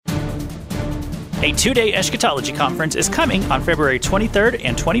A 2-day Eschatology conference is coming on February 23rd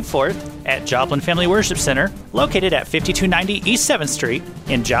and 24th at Joplin Family Worship Center, located at 5290 East 7th Street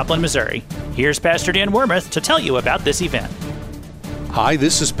in Joplin, Missouri. Here's Pastor Dan Wermuth to tell you about this event. Hi,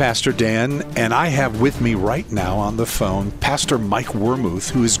 this is Pastor Dan, and I have with me right now on the phone Pastor Mike Wermuth,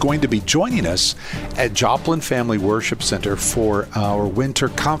 who is going to be joining us at Joplin Family Worship Center for our winter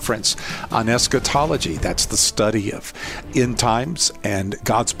conference on eschatology. That's the study of end times and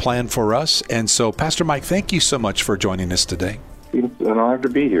God's plan for us. And so, Pastor Mike, thank you so much for joining us today. It's an honor to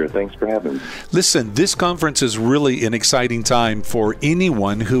be here. Thanks for having me. Listen, this conference is really an exciting time for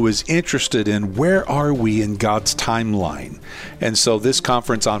anyone who is interested in where are we in God's timeline. And so this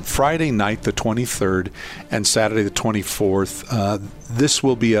conference on Friday night, the 23rd, and Saturday, the 24th, this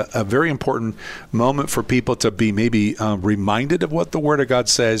will be a very important moment for people to be maybe reminded of what the Word of God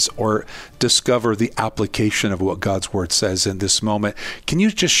says or discover the application of what God's Word says in this moment. Can you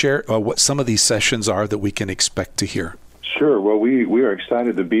just share what some of these sessions are that we can expect to hear? Sure. Well, we are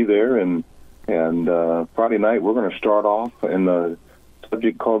excited to be there, and Friday night we're going to start off in the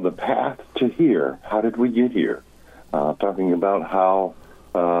subject called the path to here. How did we get here? Talking about how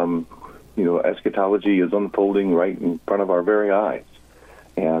eschatology is unfolding right in front of our very eyes,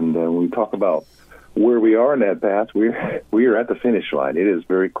 and when we talk about where we are in that path, we are at the finish line. It is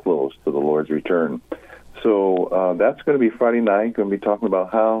very close to the Lord's return. So that's going to be Friday night. Going to be talking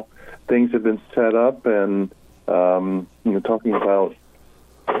about how things have been set up and. Talking about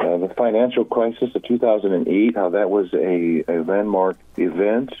the financial crisis of 2008, how that was a landmark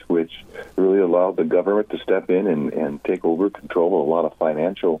event which really allowed the government to step in and take over control of a lot of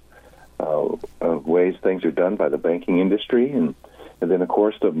financial ways things are done by the banking industry. And then, of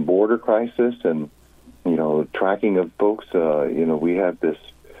course, the border crisis and, tracking of folks. We have this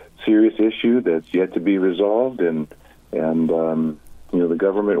serious issue that's yet to be resolved. And the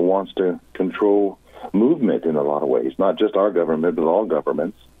government wants to control movement in a lot of ways, not just our government, but all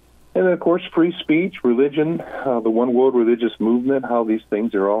governments. And then, of course, free speech, religion, the one world religious movement, how these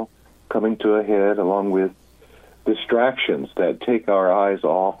things are all coming to a head, along with distractions that take our eyes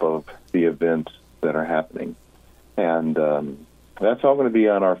off of the events that are happening. And that's all going to be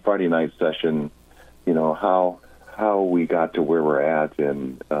on our Friday night session, how we got to where we're at,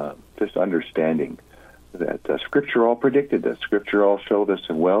 and just understanding that Scripture all predicted this. Scripture all showed us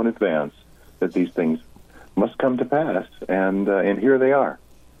well in advance that these things must come to pass, and here they are.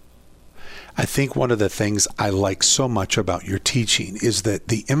 I think one of the things I like so much about your teaching is that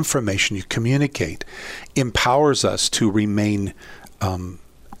the information you communicate empowers us to remain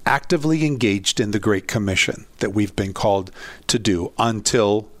actively engaged in the Great Commission that we've been called to do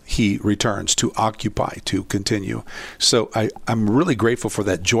until He returns, to occupy, to continue. So I'm really grateful for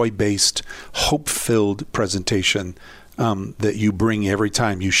that joy-based, hope-filled presentation that you bring every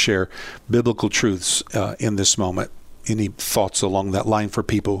time you share biblical truths in this moment. Any thoughts along that line for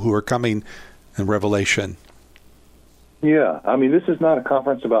people who are coming in Revelation? Yeah, this is not a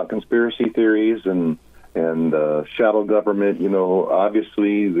conference about conspiracy theories and shadow government.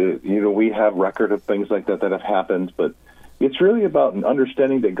 Obviously, we have record of things like that have happened, but it's really about an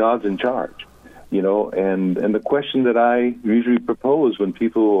understanding that God's in charge. And the question that I usually propose when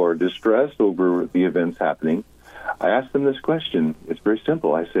people are distressed over the events happening, I ask them this question. It's very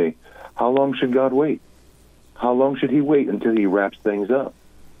simple. I say, how long should God wait? How long should He wait until He wraps things up?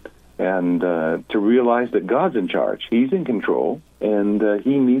 And to realize that God's in charge. He's in control, and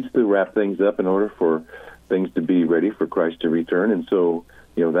He needs to wrap things up in order for things to be ready for Christ to return. And so,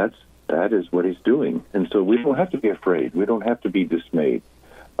 that is what He's doing. And so we don't have to be afraid. We don't have to be dismayed.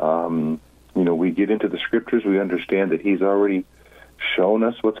 We get into the Scriptures. We understand that He's already shown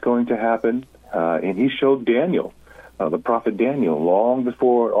us what's going to happen. And He showed Daniel, the prophet Daniel, long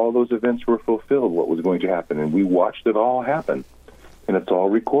before all those events were fulfilled, what was going to happen. And we watched it all happen. And it's all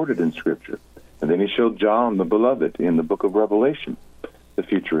recorded in Scripture. And then He showed John, the beloved, in the book of Revelation, the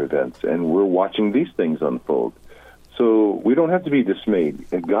future events. And we're watching these things unfold. So we don't have to be dismayed.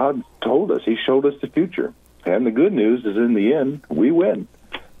 And God told us, He showed us the future. And the good news is, in the end, we win.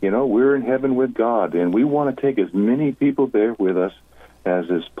 We're in heaven with God. And we want to take as many people there with us as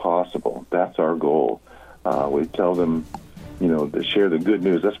is possible. That's our goal. We tell them, to share the good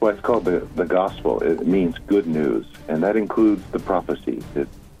news. That's why it's called the gospel. It means good news, and that includes the prophecies.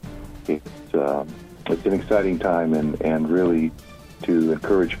 It's an exciting time, and really to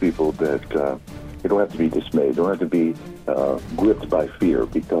encourage people that you don't have to be dismayed, don't have to be gripped by fear,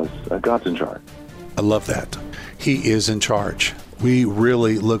 because God's in charge. I love that. He is in charge. We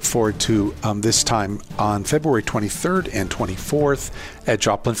really look forward to this time on February 23rd and 24th at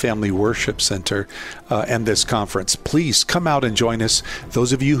Joplin Family Worship Center and this conference. Please come out and join us.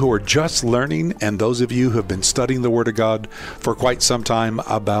 Those of you who are just learning and those of you who have been studying the Word of God for quite some time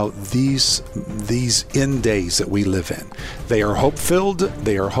about these end days that we live in. They are hope-filled,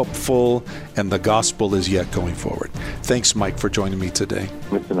 they are hopeful, and the gospel is yet going forward. Thanks, Mike, for joining me today.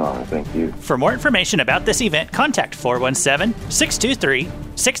 It's an honor. Thank you. For more information about this event, contact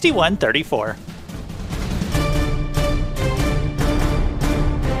 417-623-6134.